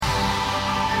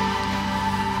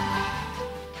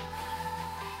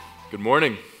Good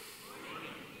morning.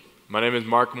 My name is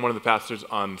Mark. I'm one of the pastors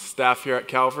on staff here at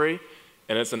Calvary,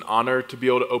 and it's an honor to be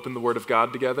able to open the Word of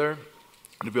God together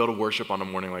and to be able to worship on a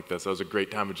morning like this. It was a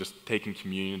great time of just taking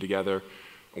communion together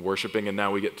and worshiping, and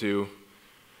now we get to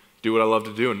do what I love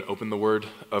to do and open the Word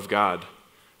of God.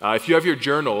 If you have your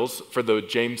journals for the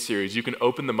James series, you can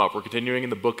open them up. We're continuing in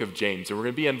the book of James, and we're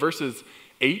going to be in verses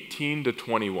 18 to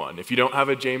 21. If you don't have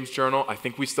a James journal, I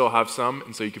think we still have some,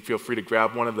 and so you can feel free to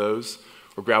grab one of those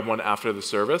or grab one after the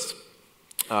service.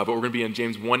 But we're going to be in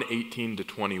James 1:18 to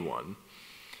 21.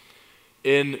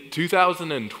 In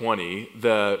 2020,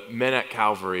 the men at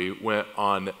Calvary went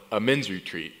on a men's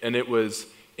retreat, and it was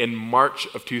in March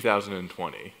of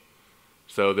 2020.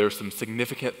 So there's some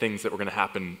significant things that were going to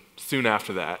happen soon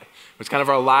after that. It was kind of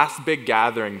our last big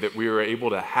gathering that we were able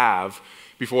to have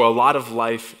before a lot of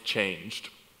life changed.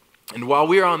 And while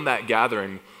we were on that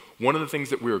gathering, one of the things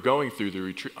that we were going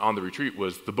through on the retreat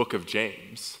was the book of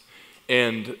James.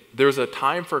 And there was a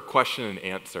time for question and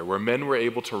answer where men were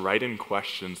able to write in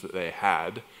questions that they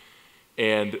had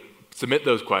and submit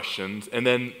those questions. And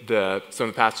then some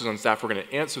of the pastors on staff were going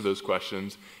to answer those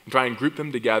questions and try and group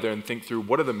them together and think through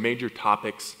what are the major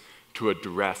topics to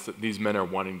address that these men are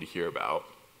wanting to hear about.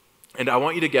 And I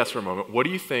want you to guess for a moment, what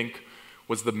do you think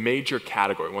was the major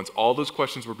category? Once all those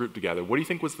questions were grouped together, what do you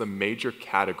think was the major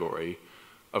category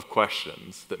of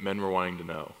questions that men were wanting to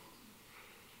know?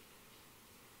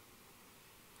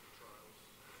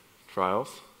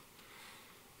 Trials?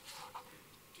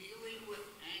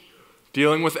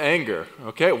 Dealing with anger.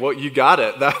 Okay, well, you got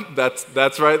it.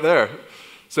 That's right there.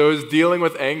 So it was dealing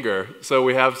with anger. So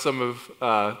we have some of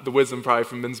the wisdom probably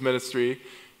from men's ministry.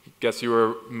 Guess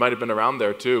you might have been around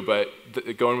there too, but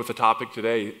going with the topic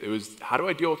today, it was, how do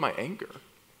I deal with my anger?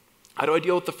 How do I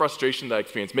deal with the frustration that I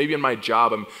experience? Maybe in my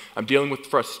job, I'm dealing with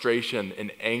frustration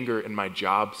and anger in my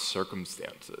job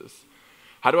circumstances.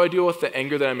 How do I deal with the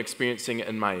anger that I'm experiencing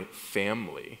in my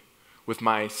family, with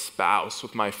my spouse,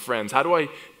 with my friends? How do I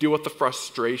deal with the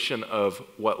frustration of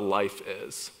what life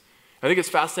is? I think it's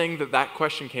fascinating that that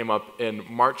question came up in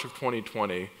March of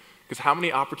 2020, because how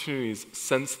many opportunities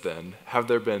since then have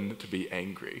there been to be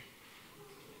angry?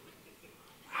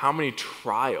 How many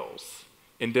trials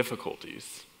and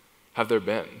difficulties have there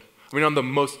been? I mean, on the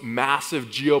most massive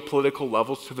geopolitical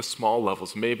levels to the small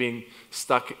levels, maybe being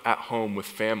stuck at home with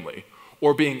family,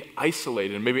 or being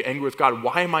isolated and maybe angry with God.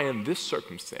 Why am I in this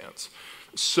circumstance?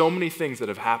 So many things that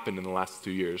have happened in the last 2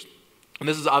 years. And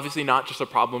this is obviously not just a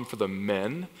problem for the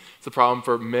men. It's a problem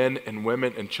for men and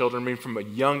women and children. I mean, from a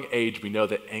young age, we know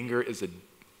that anger is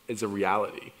a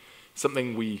reality,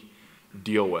 something we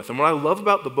deal with. And what I love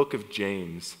about the book of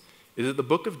James is that the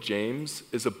book of James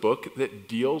is a book that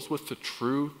deals with the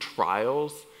true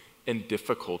trials and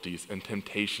difficulties and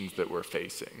temptations that we're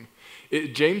facing.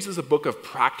 James is a book of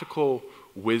practical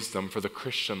wisdom for the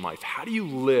Christian life. How do you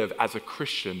live as a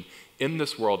Christian in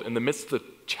this world in the midst of the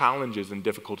challenges and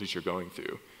difficulties you're going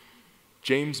through?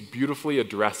 James beautifully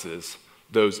addresses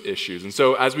those issues. And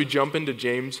so as we jump into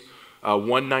James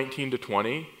 1:19 to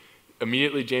 20,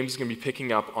 immediately James is going to be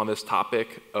picking up on this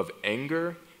topic of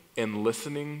anger and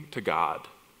listening to God.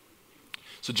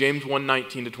 So James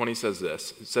 1:19 to 20 says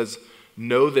this. It says,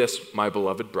 "Know this, my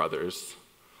beloved brothers,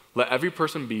 let every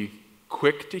person be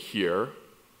quick to hear,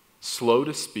 slow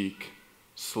to speak,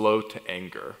 slow to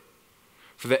anger.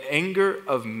 For the anger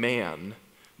of man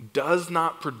does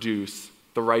not produce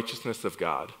the righteousness of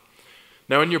God."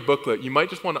 Now in your booklet, you might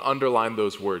just want to underline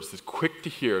those words, this quick to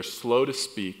hear, slow to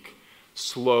speak,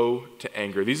 slow to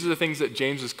anger. These are the things that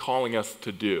James is calling us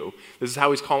to do. This is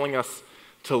how he's calling us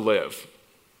to live.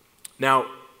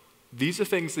 Now, these are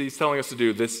things that he's telling us to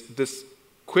do. This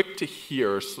quick to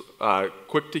hear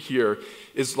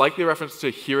is likely a reference to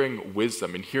hearing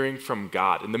wisdom and hearing from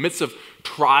God. In the midst of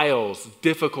trials,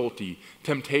 difficulty,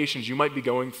 temptations you might be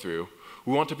going through,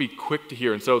 we want to be quick to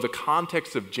hear. And so the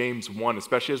context of James 1,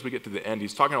 especially as we get to the end,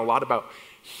 he's talking a lot about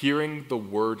hearing the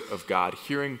word of God,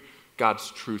 hearing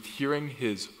God's truth, hearing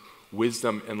his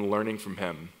wisdom and learning from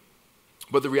him.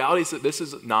 But the reality is that this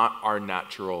is not our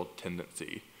natural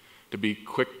tendency, to be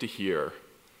quick to hear,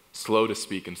 slow to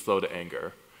speak, and slow to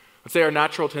anger. Let's say our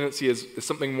natural tendency is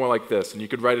something more like this, and you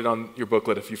could write it on your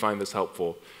booklet if you find this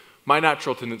helpful. My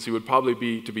natural tendency would probably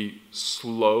be to be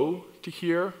slow to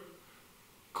hear,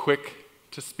 quick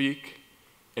to speak,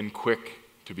 and quick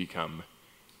to become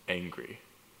angry.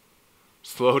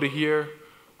 Slow to hear,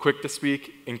 quick to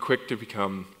speak, and quick to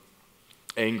become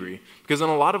angry. Because in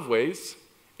a lot of ways,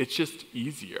 it's just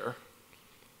easier.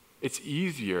 It's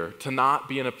easier to not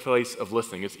be in a place of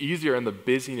listening. It's easier in the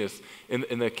busyness,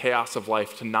 in the chaos of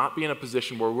life, to not be in a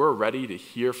position where we're ready to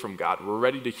hear from God. We're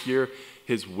ready to hear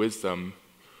his wisdom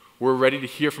We're ready to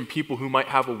hear from people who might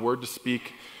have a word to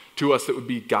speak to us that would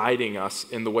be guiding us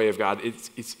in the way of God.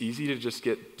 It's easy to just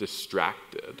get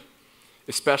distracted,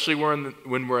 especially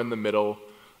when we're in the middle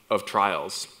of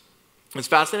trials. It's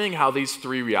fascinating how these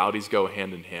three realities go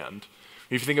hand in hand.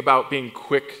 If you think about being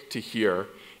quick to hear,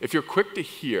 if you're quick to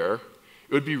hear,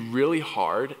 it would be really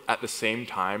hard at the same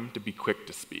time to be quick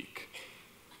to speak.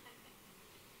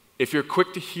 If you're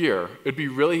quick to hear, it would be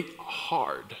really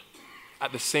hard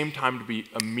at the same time to be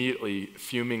immediately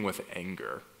fuming with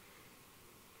anger.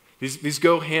 These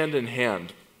go hand in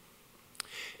hand.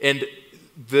 And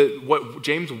what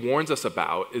James warns us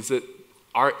about is that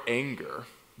our anger,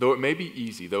 though it may be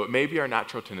easy, though it may be our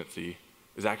natural tendency,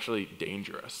 is actually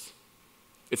dangerous.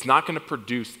 It's not going to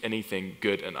produce anything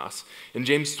good in us. In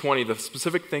James 20, the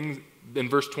specific things, in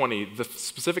verse 20, the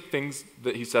specific things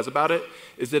that he says about it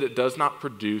is that it does not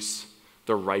produce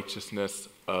the righteousness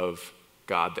of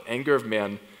God. The anger of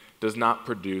man does not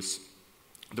produce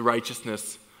the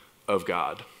righteousness of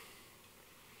God.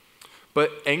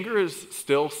 But anger is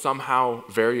still somehow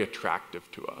very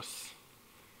attractive to us.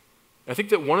 I think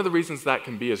that one of the reasons that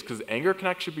can be is because anger can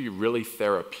actually be really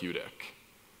therapeutic.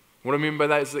 What I mean by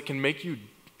that is it can make you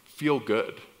feel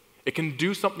good. It can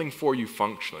do something for you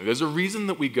functionally. There's a reason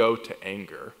that we go to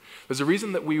anger. There's a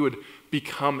reason that we would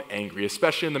become angry,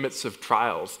 especially in the midst of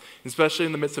trials, especially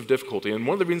in the midst of difficulty. And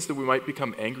one of the reasons that we might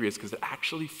become angry is because it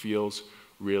actually feels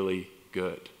really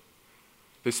good.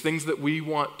 There's things that we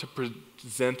want to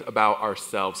present about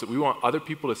ourselves, that we want other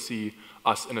people to see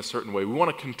us in a certain way. We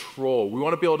want to control. We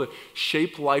want to be able to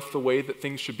shape life the way that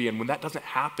things should be. And when that doesn't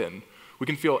happen, we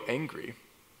can feel angry.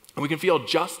 And we can feel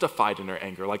justified in our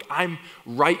anger, like I'm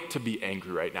right to be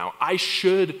angry right now. I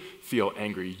should feel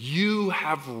angry. You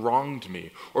have wronged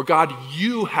me. Or God,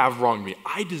 you have wronged me.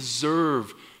 I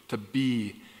deserve to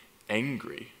be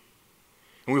angry.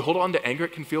 And we hold on to anger,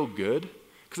 it can feel good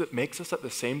because it makes us at the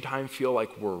same time feel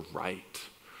like we're right.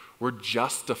 We're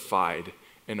justified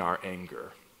in our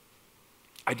anger.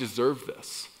 I deserve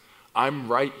this. I'm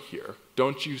right here.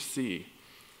 Don't you see?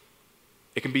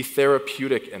 It can be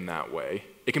therapeutic in that way.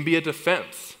 It can be a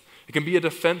defense. It can be a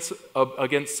defense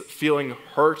against feeling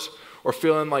hurt or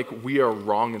feeling like we are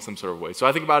wrong in some sort of way. So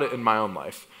I think about it in my own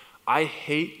life. I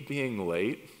hate being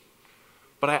late,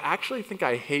 but I actually think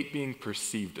I hate being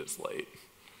perceived as late.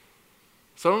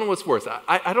 So I don't know what's worse.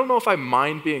 I don't know if I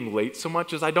mind being late so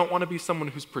much as I don't want to be someone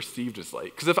who's perceived as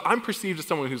late. Because if I'm perceived as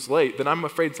someone who's late, then I'm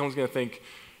afraid someone's going to think,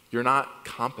 you're not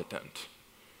competent.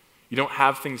 You don't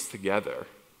have things together.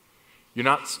 You're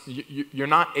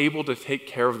not able to take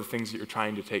care of the things that you're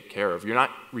trying to take care of. You're not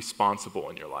responsible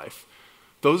in your life.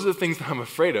 Those are the things that I'm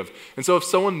afraid of. And so if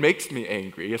someone makes me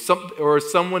angry, if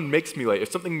someone makes me late,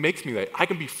 if something makes me late, I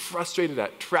can be frustrated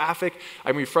at traffic,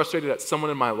 I can be frustrated at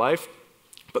someone in my life.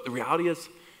 But the reality is,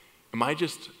 am I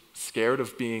just scared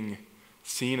of being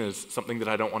seen as something that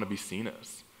I don't want to be seen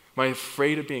as? Am I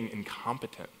afraid of being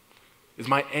incompetent? Is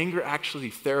my anger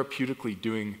actually therapeutically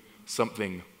doing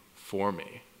something for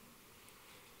me?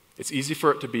 It's easy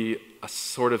for it to be a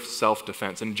sort of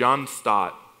self-defense. And John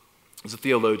Stott, as a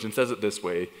theologian, says it this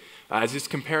way. As he's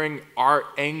comparing our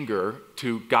anger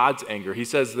to God's anger, he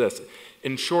says this.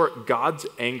 In short, God's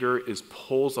anger is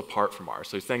poles apart from ours.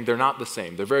 So he's saying they're not the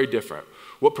same. They're very different.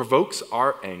 What provokes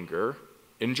our anger,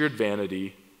 injured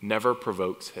vanity, never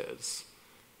provokes his.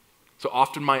 So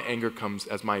often my anger comes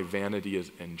as my vanity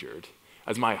is injured,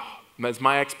 as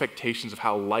my expectations of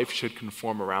how life should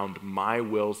conform around my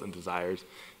wills and desires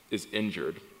is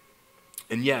injured.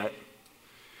 And yet,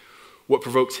 what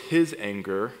provokes his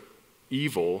anger,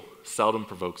 evil, seldom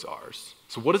provokes ours.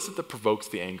 So what is it that provokes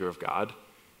the anger of God?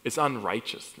 It's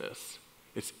unrighteousness.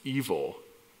 It's evil.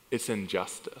 It's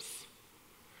injustice.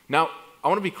 Now, I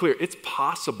want to be clear. It's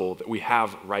possible that we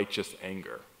have righteous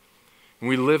anger. When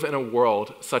we live in a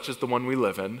world such as the one we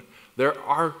live in, there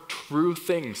are true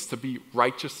things to be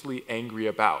righteously angry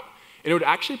about. And it would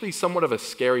actually be somewhat of a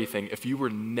scary thing if you were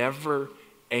never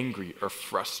angry or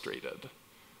frustrated.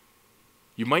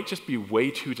 You might just be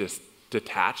way too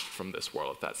detached from this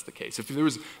world if that's the case. If there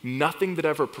was nothing that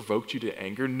ever provoked you to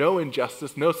anger, no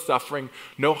injustice, no suffering,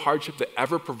 no hardship that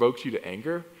ever provoked you to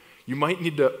anger, you might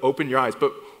need to open your eyes.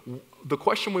 But the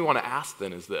question we want to ask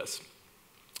then is this.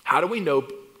 How do we know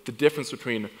the difference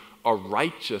between a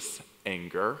righteous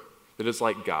anger that is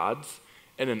like God's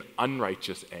and an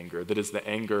unrighteous anger that is the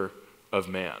anger of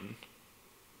man?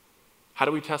 How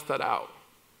do we test that out?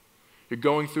 You're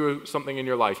going through something in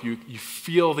your life. You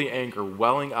feel the anger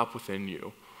welling up within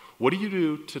you. What do you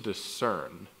do to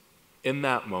discern in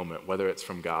that moment whether it's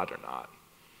from God or not?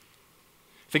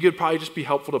 I think it would probably just be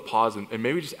helpful to pause and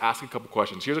maybe just ask a couple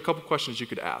questions. Here's a couple questions you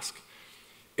could ask.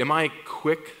 Am I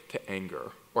quick to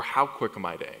anger? Or how quick am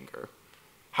I to anger?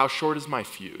 How short is my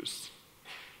fuse?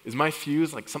 Is my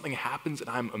fuse like something happens and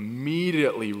I'm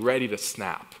immediately ready to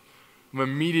snap? I'm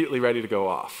immediately ready to go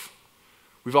off.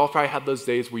 We've all probably had those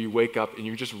days where you wake up and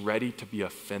you're just ready to be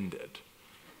offended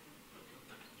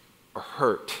or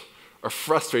hurt or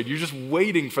frustrated. You're just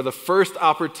waiting for the first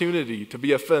opportunity to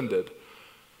be offended.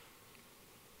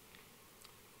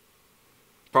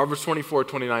 Proverbs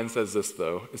 24:29 says this,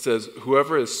 though. It says,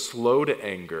 whoever is slow to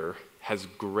anger has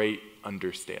great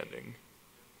understanding.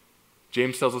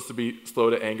 James tells us to be slow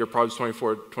to anger. Proverbs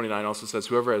 24:29 also says,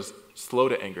 whoever is slow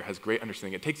to anger has great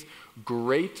understanding. It takes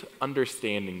great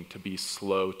understanding to be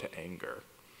slow to anger.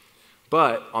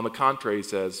 But, on the contrary, he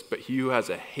says, but he who has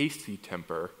a hasty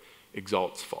temper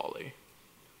exalts folly.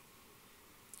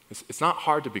 It's not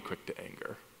hard to be quick to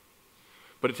anger,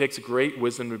 but it takes great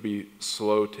wisdom to be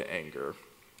slow to anger.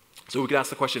 So we could ask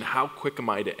the question, how quick am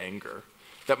I to anger?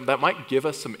 That might give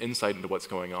us some insight into what's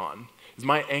going on. Is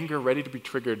my anger ready to be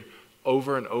triggered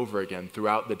over and over again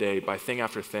throughout the day by thing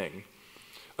after thing?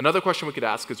 Another question we could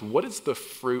ask is, what is the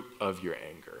fruit of your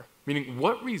anger? Meaning,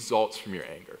 what results from your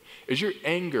anger? Is your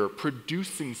anger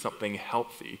producing something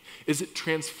healthy? Is it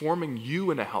transforming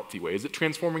you in a healthy way? Is it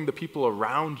transforming the people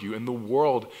around you and the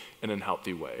world in a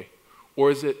healthy way?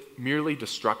 Or is it merely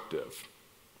destructive?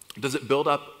 Does it build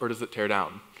up or does it tear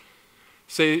down?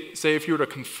 Say if you were to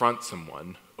confront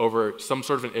someone over some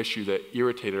sort of an issue that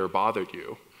irritated or bothered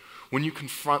you, when you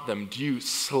confront them, do you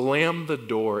slam the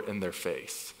door in their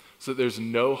face so that there's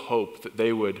no hope that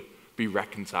they would be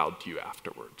reconciled to you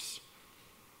afterwards?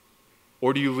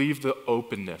 Or do you leave the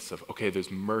openness of, okay, there's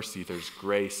mercy, there's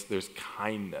grace, there's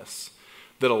kindness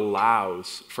that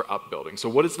allows for upbuilding? So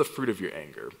what is the fruit of your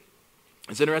anger?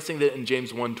 It's interesting that in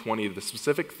James 1:20, the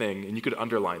specific thing, and you could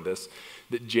underline this,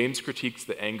 that James critiques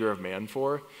the anger of man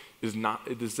for is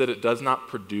that it does not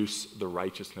produce the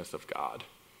righteousness of God.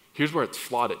 Here's where it's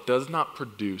flawed. It does not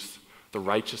produce the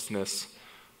righteousness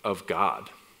of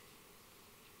God.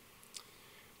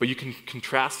 But you can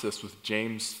contrast this with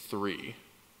James 3.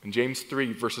 In James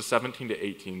 3, verses 17 to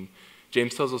 18,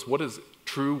 James tells us what does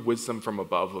true wisdom from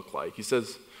above look like. He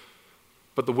says,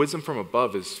 but the wisdom from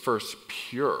above is first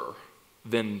pure,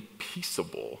 then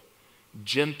peaceable,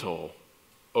 gentle,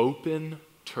 open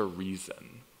to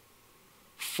reason,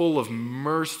 full of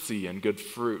mercy and good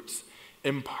fruits,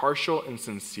 impartial and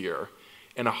sincere,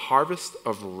 and a harvest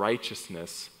of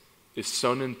righteousness is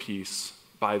sown in peace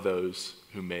by those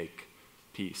who make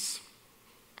peace.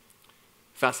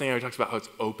 Fascinating how he talks about how it's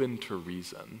open to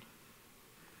reason.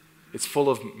 It's full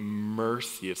of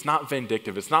mercy. It's not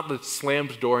vindictive. It's not the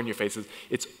slammed door in your face.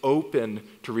 It's open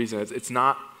to reason. It's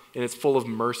not, and it's full of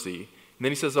mercy. And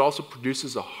then he says it also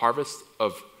produces a harvest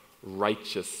of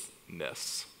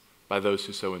righteousness by those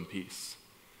who sow in peace.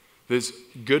 There's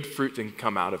good fruit that can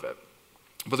come out of it.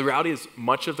 But the reality is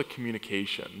much of the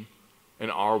communication in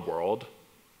our world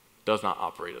does not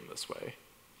operate in this way.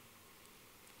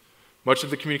 Much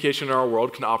of the communication in our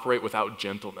world can operate without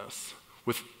gentleness,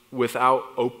 without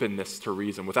openness to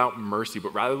reason, without mercy,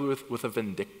 but rather with a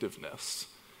vindictiveness,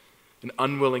 an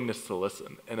unwillingness to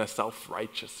listen, and a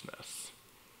self-righteousness.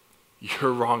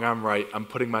 You're wrong, I'm right. I'm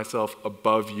putting myself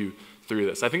above you through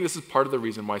this. I think this is part of the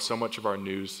reason why so much of our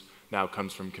news now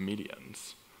comes from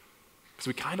comedians. Because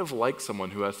we kind of like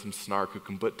someone who has some snark, who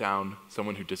can put down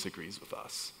someone who disagrees with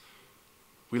us.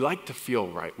 We like to feel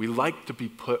right. We like to be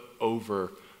put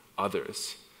over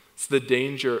others. It's the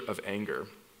danger of anger.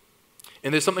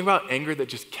 And there's something about anger that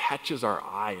just catches our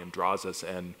eye and draws us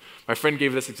in. My friend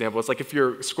gave this example. It's like if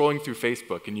you're scrolling through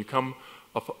Facebook and you come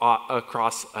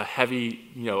across a heavy,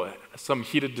 some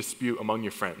heated dispute among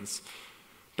your friends.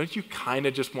 Don't you kind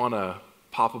of just want to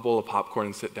pop a bowl of popcorn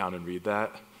and sit down and read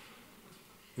that?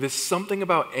 There's something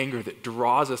about anger that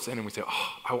draws us in and we say,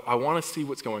 I want to see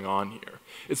what's going on here.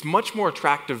 It's much more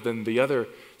attractive than the other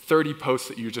 30 posts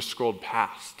that you just scrolled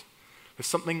past. There's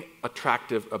something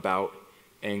attractive about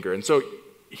anger. And so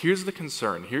here's the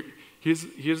concern.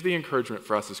 Here's the encouragement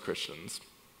for us as Christians.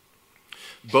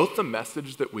 Both the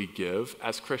message that we give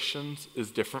as Christians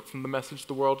is different from the message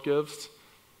the world gives.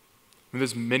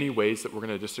 There's many ways that we're going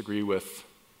to disagree with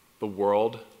the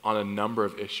world on a number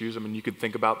of issues. You could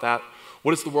think about that.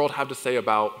 What does the world have to say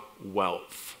about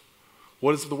wealth?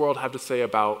 What does the world have to say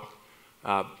about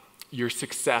your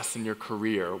success in your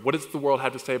career? What does the world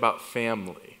have to say about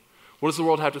family? What does the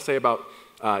world have to say about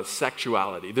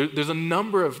sexuality? There's a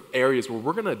number of areas where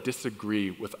we're going to disagree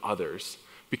with others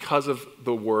because of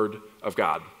the Word of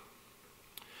God.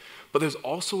 But there's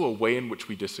also a way in which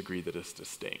we disagree that is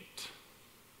distinct.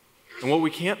 And what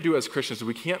we can't do as Christians is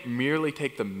we can't merely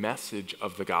take the message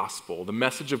of the gospel, the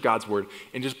message of God's word,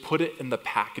 and just put it in the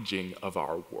packaging of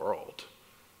our world.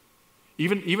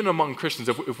 Even among Christians,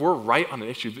 if we're right on an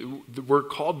issue, we're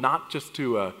called not just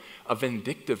to a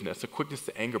vindictiveness, a quickness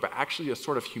to anger, but actually a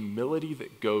sort of humility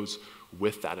that goes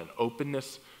with that, an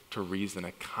openness to reason,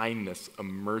 a kindness, a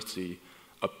mercy,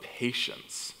 a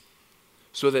patience,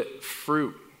 so that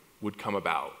fruit would come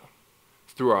about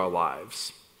through our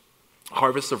lives.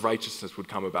 Harvest of righteousness would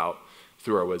come about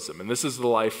through our wisdom. And this is the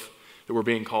life that we're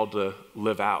being called to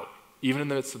live out, even in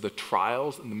the midst of the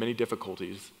trials and the many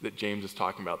difficulties that James is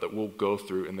talking about that we'll go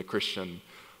through in the Christian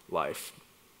life.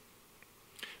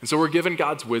 And so we're given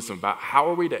God's wisdom about how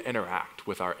are we to interact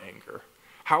with our anger?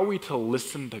 How are we to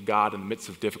listen to God in the midst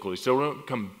of difficulty so we don't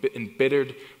become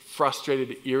embittered,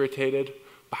 frustrated, irritated?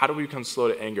 But how do we become slow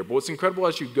to anger? But what's incredible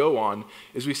as you go on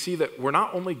is we see that we're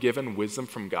not only given wisdom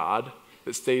from God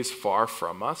that stays far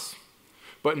from us,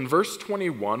 but in verse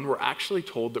 21, we're actually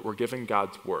told that we're given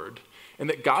God's word, and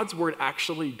that God's word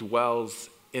actually dwells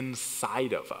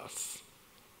inside of us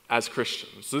as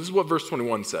Christians. So this is what verse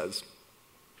 21 says.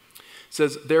 It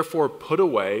says, therefore put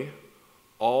away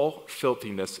all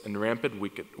filthiness and rampant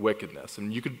wickedness.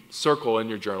 And you could circle in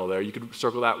your journal there, you could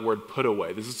circle that word put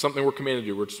away. This is something we're commanded to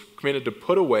do. We're commanded to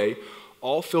put away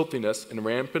all filthiness and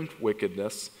rampant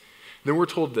wickedness. Then we're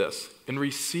told this, and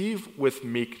receive with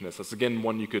meekness. That's again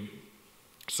one you could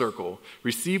circle.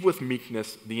 Receive with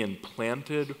meekness the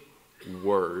implanted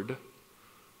word,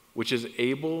 which is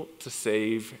able to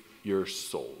save your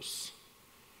souls.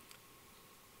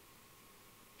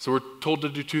 So we're told to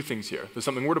do two things here. There's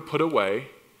something we're to put away,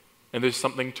 and there's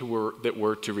something that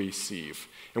we're to receive.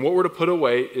 And what we're to put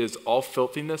away is all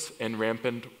filthiness and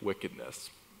rampant wickedness.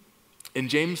 In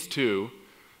James 2,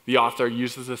 the author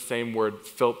uses the same word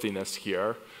filthiness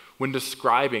here when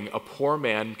describing a poor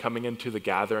man coming into the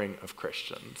gathering of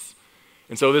Christians.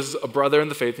 And so this is a brother in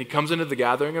the faith. He comes into the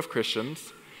gathering of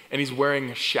Christians, and he's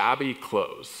wearing shabby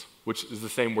clothes, which is the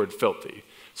same word, filthy.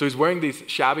 So he's wearing these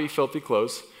shabby, filthy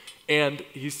clothes, and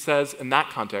he says in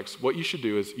that context, what you should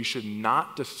do is you should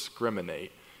not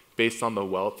discriminate based on the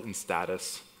wealth and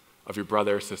status of your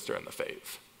brother or sister in the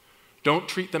faith. Don't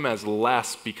treat them as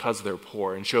less because they're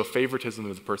poor and show favoritism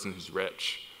to the person who's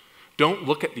rich. Don't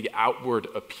look at the outward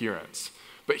appearance.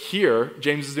 But here,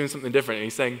 James is doing something different, and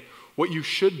he's saying, what you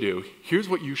should do, here's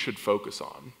what you should focus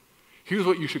on. Here's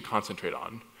what you should concentrate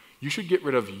on. You should get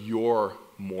rid of your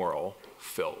moral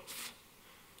filth.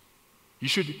 You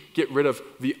should get rid of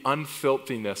the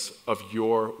unfilthiness of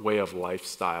your way of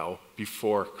lifestyle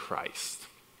before Christ.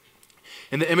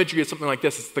 And the imagery is something like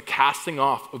this. It's the casting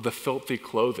off of the filthy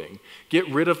clothing. Get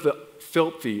rid of the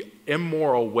filthy,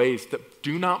 immoral ways that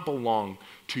do not belong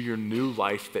to your new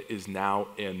life that is now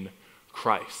in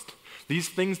Christ. These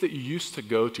things that you used to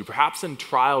go to, perhaps in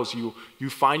trials you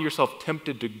find yourself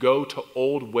tempted to go to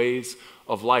old ways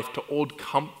of life, to old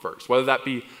comforts, whether that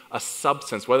be a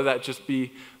substance, whether that just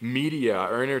be media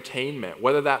or entertainment,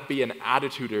 whether that be an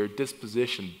attitude or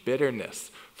disposition,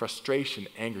 bitterness, frustration,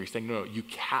 anger. He's saying, no, you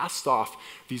cast off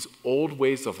these old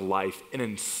ways of life, and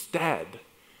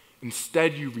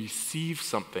instead you receive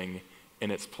something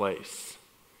in its place.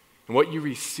 And what you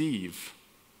receive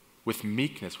with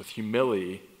meekness, with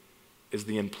humility, is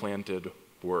the implanted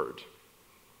word.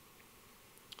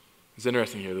 It's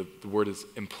interesting here that the word is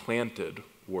implanted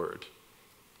word.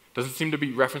 It doesn't seem to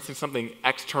be referencing something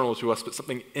external to us, but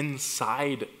something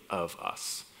inside of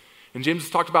us. And James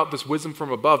has talked about this wisdom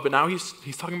from above, but now he's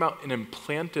talking about an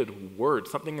implanted word,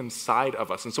 something inside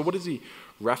of us. And so what is he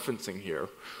referencing here?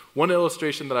 One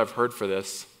illustration that I've heard for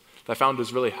this that I found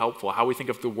was really helpful, how we think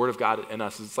of the word of God in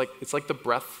us, is it's like the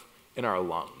breath in our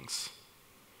lungs.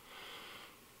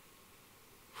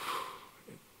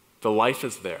 The life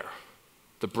is there.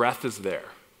 The breath is there.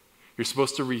 You're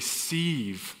supposed to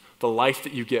receive the life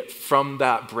that you get from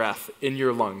that breath in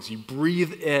your lungs. You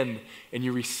breathe in and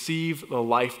you receive the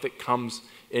life that comes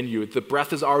in you. The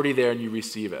breath is already there and you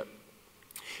receive it.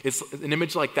 It's an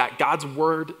image like that. God's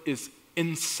word is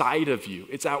inside of you.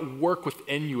 It's at work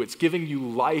within you. It's giving you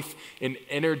life and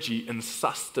energy and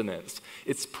sustenance.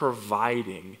 It's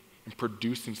providing and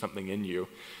producing something in you.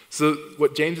 So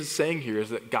what James is saying here is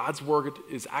that God's word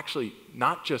is actually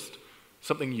not just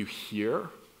something you hear,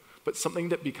 but something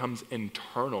that becomes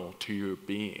internal to your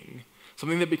being,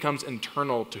 something that becomes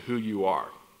internal to who you are.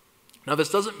 Now, this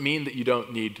doesn't mean that you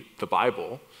don't need the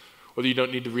Bible, or that you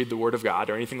don't need to read the Word of God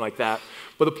or anything like that,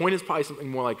 but the point is probably something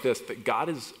more like this, that God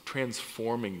is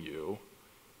transforming you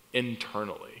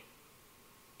internally,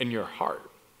 in your heart.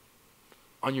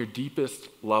 On your deepest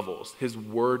levels, his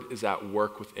word is at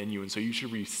work within you, and so you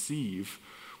should receive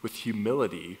with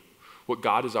humility what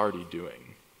God is already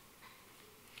doing.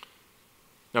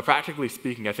 Now, practically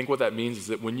speaking, I think what that means is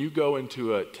that when you go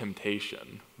into a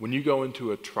temptation, when you go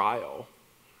into a trial,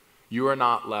 you are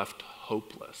not left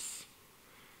hopeless.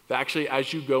 That actually,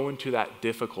 as you go into that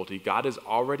difficulty, God is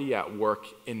already at work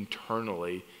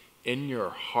internally in your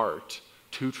heart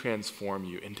to transform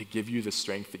you and to give you the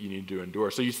strength that you need to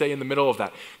endure. So you say in the middle of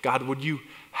that, God, would you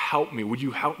help me? Would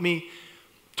you help me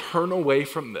turn away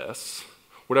from this?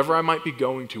 Whatever I might be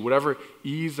going to, whatever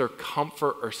ease or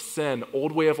comfort or sin,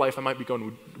 old way of life I might be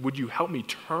going, would you help me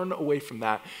turn away from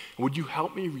that? Would you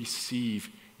help me receive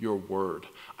your word?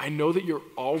 I know that you're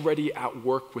already at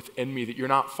work within me, that you're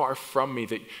not far from me,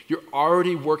 that you're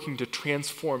already working to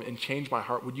transform and change my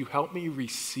heart. Would you help me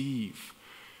receive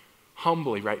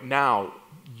humbly right now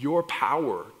your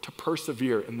power to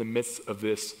persevere in the midst of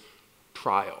this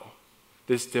trial,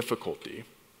 this difficulty?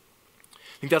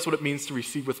 I think that's what it means to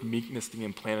receive with meekness the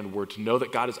implanted word, to know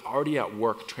that God is already at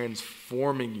work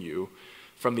transforming you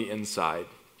from the inside.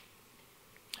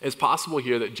 It's possible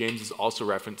here that James is also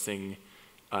referencing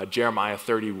Jeremiah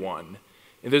 31.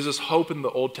 And there's this hope in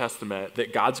the Old Testament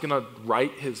that God's going to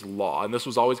write his law, and this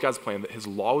was always God's plan, that his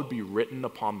law would be written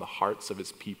upon the hearts of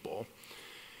his people.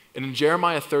 And in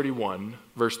Jeremiah 31,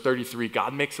 verse 33,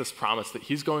 God makes this promise that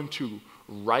he's going to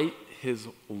write his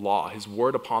law, his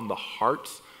word upon the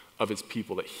hearts of his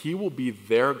people, that he will be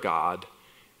their God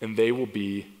and they will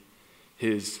be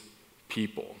his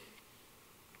people.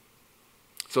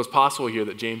 So it's possible here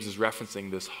that James is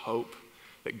referencing this hope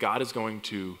that God is going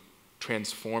to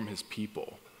transform his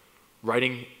people,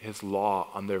 writing his law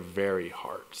on their very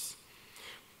hearts.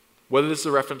 Whether this is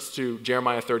a reference to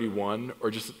Jeremiah 31 or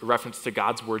just a reference to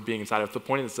God's word being inside of us, the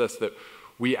point is this, that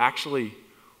we actually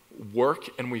work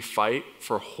and we fight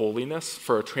for holiness,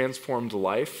 for a transformed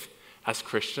life as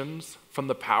Christians from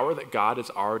the power that God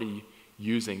is already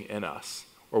using in us,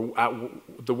 or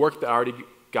the work that already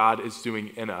God is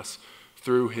doing in us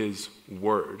through his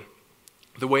word,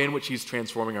 the way in which he's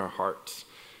transforming our hearts.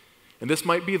 And this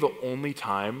might be the only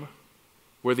time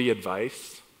where the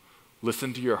advice,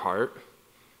 listen to your heart,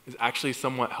 is actually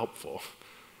somewhat helpful.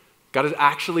 God is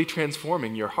actually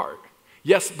transforming your heart.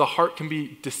 Yes, the heart can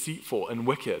be deceitful and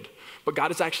wicked, but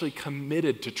God is actually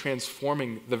committed to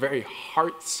transforming the very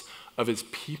hearts of his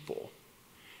people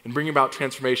and bringing about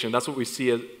transformation. That's what we see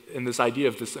in this idea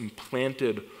of this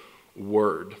implanted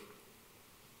word.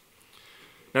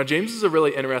 Now, James is a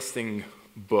really interesting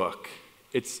book.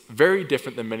 It's very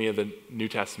different than many of the New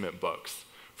Testament books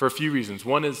for a few reasons.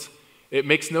 One is it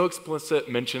makes no explicit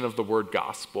mention of the word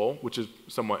gospel, which is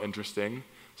somewhat interesting.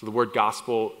 So the word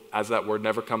gospel, as that word,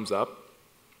 never comes up.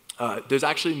 There's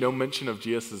actually no mention of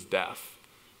Jesus' death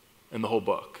in the whole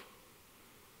book.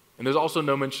 And there's also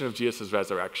no mention of Jesus'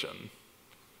 resurrection.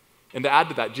 And to add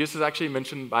to that, Jesus is actually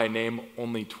mentioned by name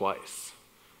only twice.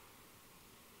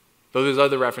 Though there's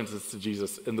other references to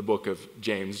Jesus in the book of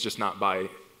James, just not by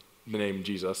the name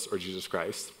Jesus or Jesus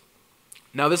Christ.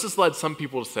 Now, this has led some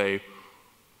people to say,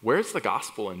 where's the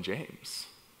gospel in James?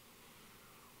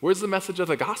 Where's the message of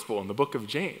the gospel in the book of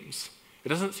James? It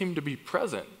doesn't seem to be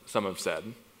present, some have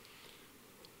said.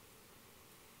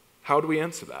 How do we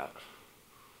answer that?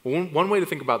 Well, one way to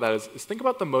think about that is think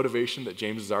about the motivation that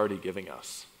James is already giving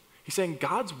us. He's saying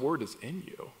God's word is in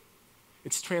you.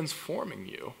 It's transforming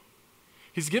you.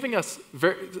 He's giving us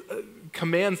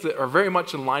commands that are very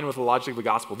much in line with the logic of the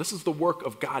gospel. This is the work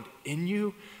of God in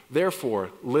you.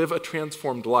 Therefore, live a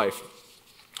transformed life.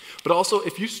 But also,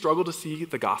 if you struggle to see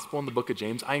the gospel in the book of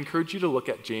James, I encourage you to look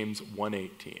at James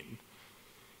 1:18.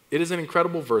 It is an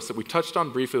incredible verse that we touched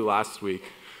on briefly last week,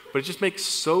 but it just makes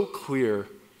so clear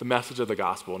the message of the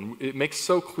gospel. And it makes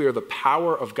so clear the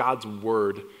power of God's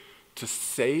word to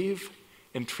save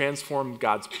and transform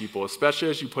God's people, especially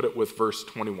as you put it with verse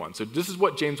 21. So this is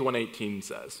what James 1:18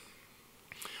 says.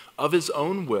 Of his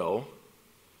own will,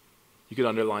 you could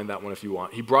underline that one if you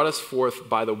want, he brought us forth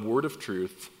by the word of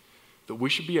truth, that we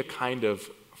should be a kind of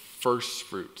first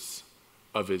fruits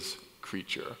of his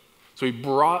creature. So he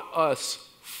brought us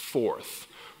forth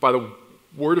by the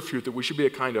word of truth, that we should be a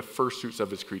kind of first fruits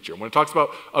of his creature. When it talks about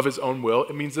of his own will,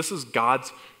 it means this is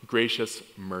God's gracious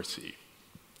mercy.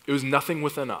 It was nothing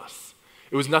within us.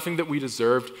 It was nothing that we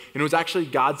deserved, and it was actually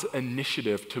God's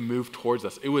initiative to move towards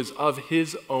us. It was of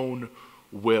his own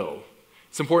will.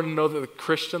 It's important to know that the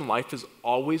Christian life is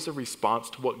always a response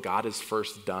to what God has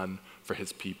first done for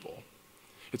his people.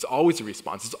 It's always a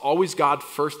response. It's always God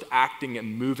first acting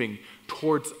and moving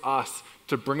towards us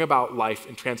to bring about life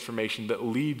and transformation that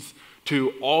leads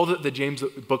to all that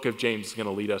the book of James is going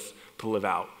to lead us to live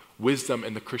out, wisdom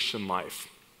in the Christian life.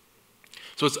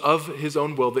 So it's of his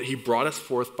own will that he brought us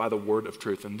forth by the word of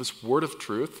truth. And this word of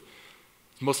truth,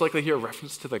 most likely here a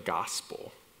reference to the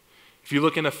gospel. If you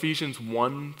look in Ephesians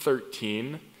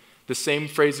 1:13, the same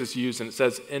phrase is used, and it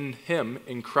says, in him,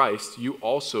 in Christ, you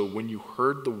also, when you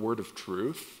heard the word of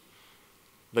truth,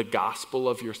 the gospel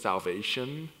of your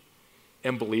salvation,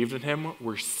 and believed in him,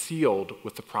 were sealed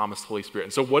with the promised Holy Spirit.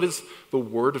 And so what is the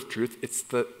word of truth? It's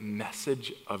the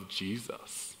message of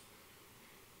Jesus.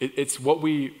 It's what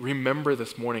we remember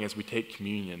this morning as we take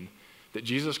communion, that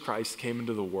Jesus Christ came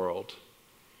into the world.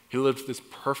 He lived this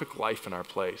perfect life in our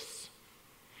place.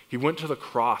 He went to the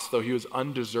cross, though he was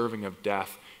undeserving of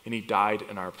death, and he died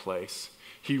in our place.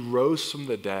 He rose from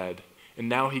the dead, and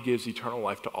now he gives eternal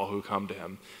life to all who come to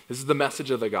him. This is the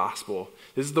message of the gospel.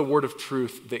 This is the word of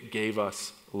truth that gave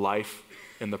us life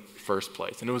in the first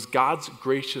place. And it was God's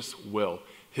gracious will,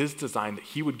 his design, that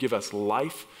he would give us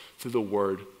life through the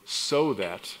word so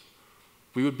that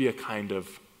we would be a kind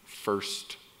of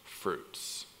first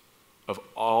fruits of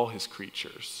all his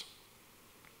creatures.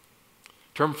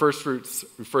 The term first fruits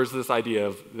refers to this idea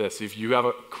of this. If you have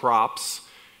crops,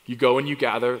 you go and you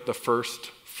gather the first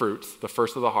fruits, the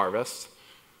first of the harvest,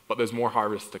 but there's more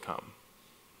harvest to come.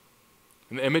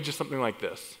 And the image is something like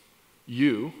this.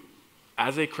 You,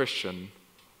 as a Christian,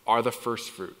 are the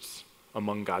first fruits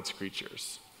among God's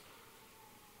creatures.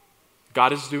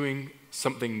 God is doing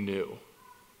something new.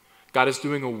 God is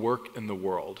doing a work in the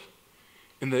world.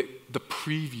 And the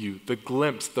preview, the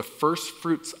glimpse, the first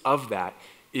fruits of that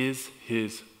is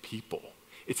his people.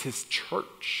 It's his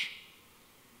church.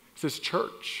 It's his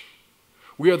church.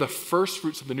 We are the first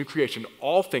fruits of the new creation.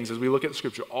 All things, as we look at the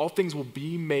scripture, all things will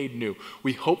be made new.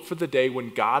 We hope for the day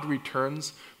when God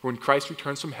returns, when Christ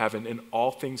returns from heaven, and all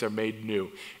things are made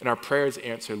new. And our prayer is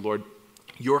answered, Lord,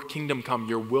 your kingdom come,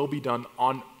 your will be done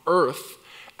on earth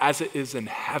as it is in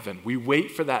heaven. We wait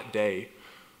for that day.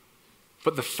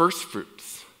 But the first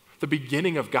fruits, the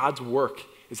beginning of God's work,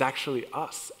 is actually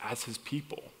us as his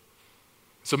people.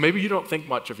 So maybe you don't think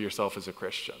much of yourself as a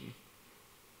Christian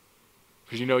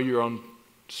because you know your own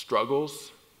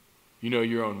struggles, you know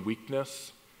your own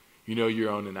weakness, you know your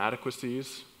own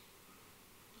inadequacies.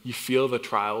 You feel the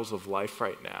trials of life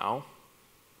right now.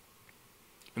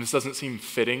 And this doesn't seem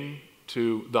fitting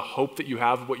to the hope that you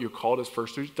have of what you're called as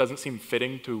first fruits. It doesn't seem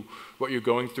fitting to what you're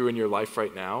going through in your life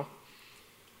right now.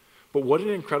 But what an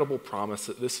incredible promise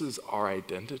that this is our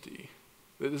identity.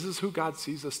 That this is who God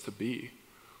sees us to be.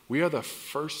 We are the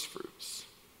first fruits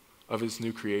of his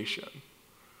new creation.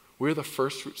 We are the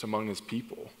first fruits among his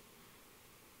people.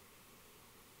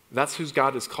 That's who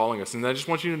God is calling us. And I just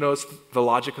want you to notice the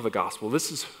logic of the gospel.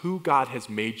 This is who God has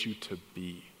made you to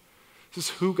be. This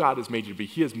is who God has made you to be.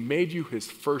 He has made you his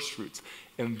first fruits.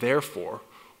 And therefore,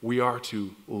 we are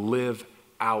to live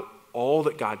out all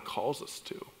that God calls us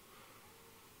to.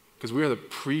 Because we are the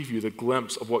preview, the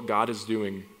glimpse of what God is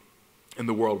doing in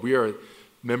the world. We are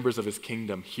members of his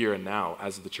kingdom here and now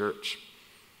as the church.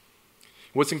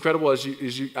 What's incredible as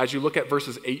you look at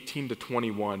verses 18 to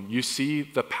 21, you see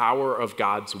the power of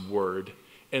God's word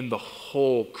in the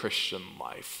whole Christian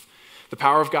life. The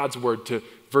power of God's word to,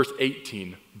 verse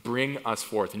 18, bring us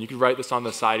forth. And you can write this on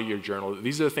the side of your journal.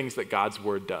 These are the things that God's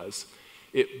word does.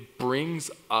 It brings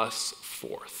us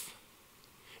forth.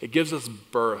 It gives us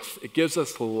birth. It gives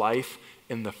us life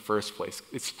in the first place.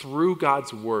 It's through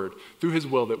God's word, through his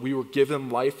will, that we were given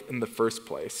life in the first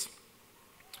place.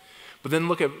 But then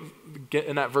get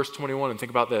in that verse 21 and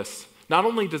think about this. Not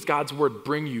only does God's word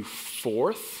bring you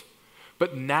forth,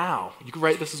 but now, you can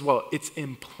write this as well, it's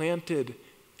implanted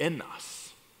in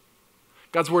us.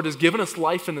 God's word has given us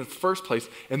life in the first place,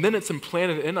 and then it's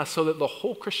implanted in us so that the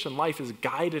whole Christian life is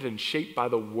guided and shaped by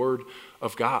the word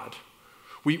of God.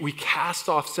 We cast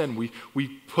off sin. We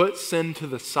put sin to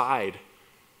the side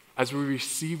as we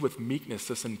receive with meekness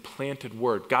this implanted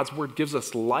word. God's word gives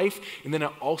us life, and then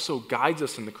it also guides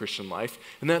us in the Christian life.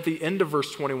 And then at the end of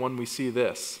verse 21, we see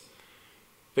this,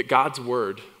 that God's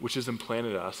word, which has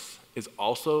implanted us, is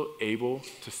also able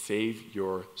to save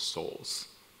your souls.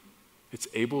 It's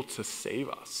able to save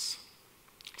us.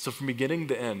 So from beginning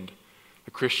to end,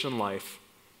 the Christian life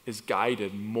is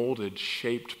guided, molded,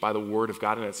 shaped by the word of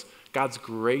God, and it's God's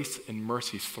grace and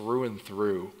mercy through and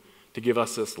through to give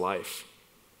us this life.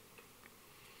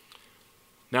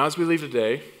 Now, as we leave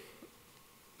today,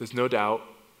 there's no doubt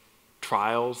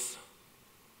trials,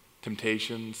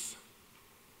 temptations,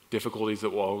 difficulties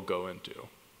that we'll all go into.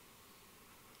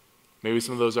 Maybe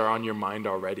some of those are on your mind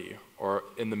already or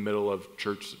in the middle of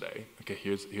church today. Okay,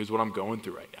 here's what I'm going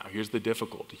through right now. Here's the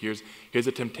difficulty. Here's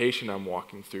a temptation I'm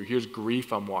walking through. Here's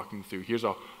grief I'm walking through. Here's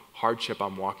a hardship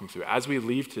I'm walking through. As we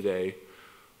leave today,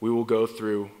 we will go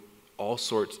through all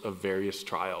sorts of various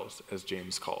trials, as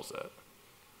James calls it.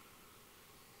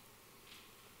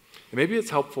 And maybe it's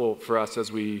helpful for us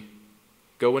as we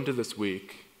go into this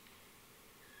week,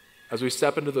 as we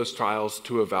step into those trials,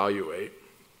 to evaluate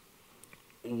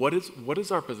what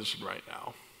is our position right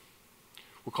now?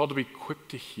 We're called to be quick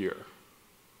to hear.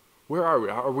 Where are we?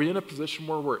 Are we in a position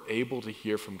where we're able to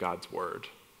hear from God's word?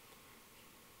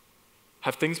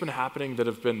 Have things been happening that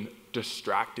have been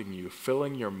distracting you,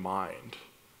 filling your mind,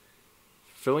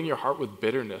 filling your heart with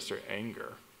bitterness or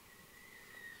anger?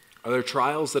 Are there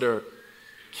trials that are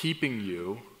keeping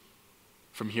you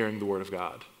from hearing the word of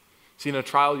God? See, in a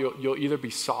trial, you'll either be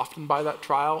softened by that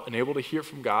trial and able to hear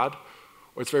from God,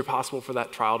 or it's very possible for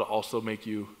that trial to also make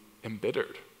you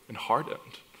embittered and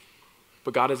hardened.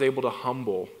 But God is able to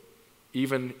humble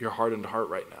even your hardened heart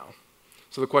right now.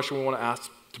 So the question we want to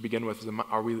ask to begin with is,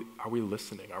 are we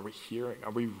listening? Are we hearing?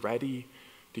 Are we ready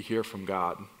to hear from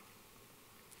God?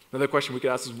 Another question we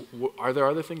could ask is, are there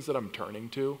other things that I'm turning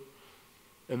to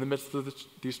in the midst of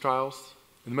these trials?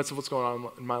 In the midst of what's going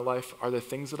on in my life, are there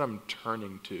things that I'm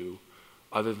turning to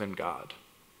other than God?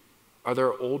 Are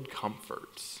there old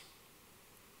comforts?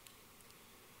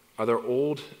 Are there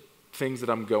old things that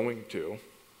I'm going to?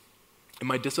 In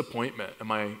my disappointment,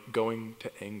 am I going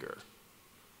to anger?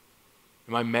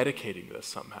 Am I medicating this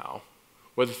somehow?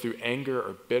 Whether through anger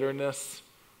or bitterness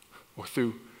or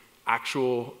through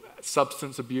actual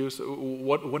substance abuse,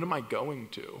 what am I going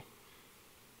to?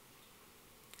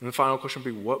 And the final question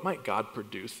would be, what might God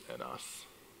produce in us?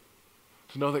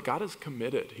 To know that God is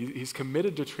committed. He's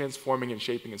committed to transforming and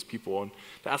shaping his people. And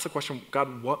to ask the question,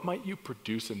 God, what might you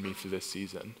produce in me through this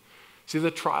season? See,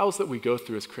 the trials that we go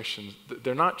through as Christians,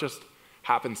 they're not just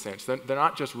happenstance. They're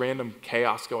not just random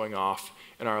chaos going off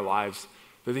in our lives.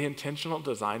 They're the intentional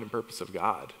design and purpose of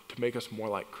God to make us more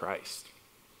like Christ.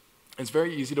 It's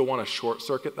very easy to want to short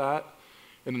circuit that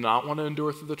and not want to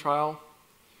endure through the trial.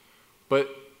 But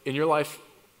in your life,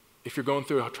 if you're going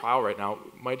through a trial right now,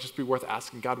 it might just be worth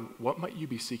asking God, what might you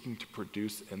be seeking to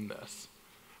produce in this?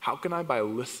 How can I, by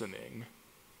listening,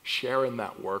 share in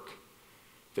that work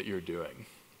that you're doing?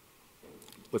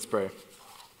 Let's pray.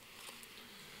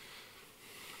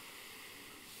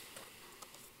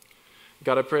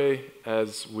 God, I pray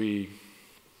as we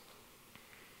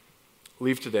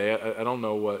leave today, I don't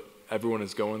know what everyone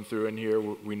is going through in here.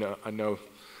 I know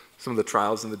some of the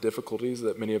trials and the difficulties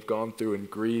that many have gone through in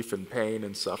grief and pain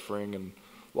and suffering and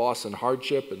loss and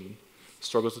hardship and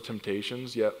struggles and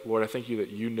temptations. Yet, Lord, I thank you that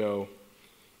you know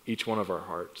each one of our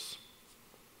hearts.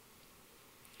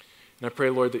 And I pray,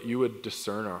 Lord, that you would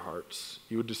discern our hearts,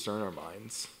 you would discern our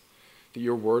minds, that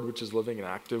your word, which is living and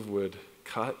active, would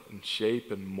cut and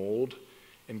shape and mold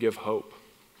and give hope.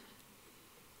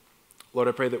 Lord,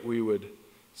 I pray that we would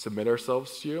submit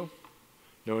ourselves to you,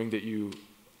 knowing that you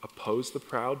oppose the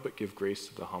proud but give grace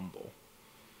to the humble.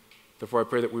 Therefore, I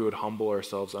pray that we would humble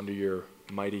ourselves under your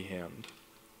mighty hand.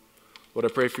 Lord,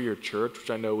 I pray for your church,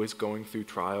 which I know is going through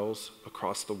trials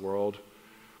across the world.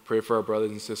 Pray for our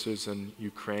brothers and sisters in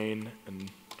Ukraine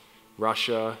and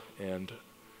Russia and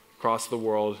across the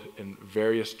world in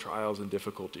various trials and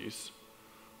difficulties.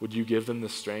 Would you give them the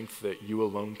strength that you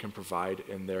alone can provide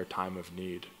in their time of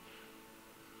need?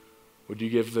 Would you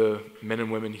give the men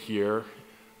and women here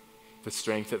the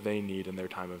strength that they need in their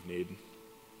time of need?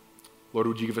 Lord,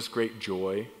 would you give us great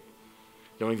joy,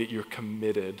 knowing that you're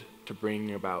committed to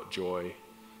bringing about joy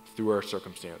through our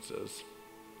circumstances.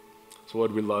 So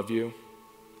Lord, we love you.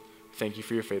 Thank you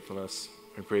for your faithfulness.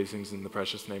 We praise things in the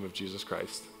precious name of Jesus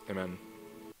Christ. Amen.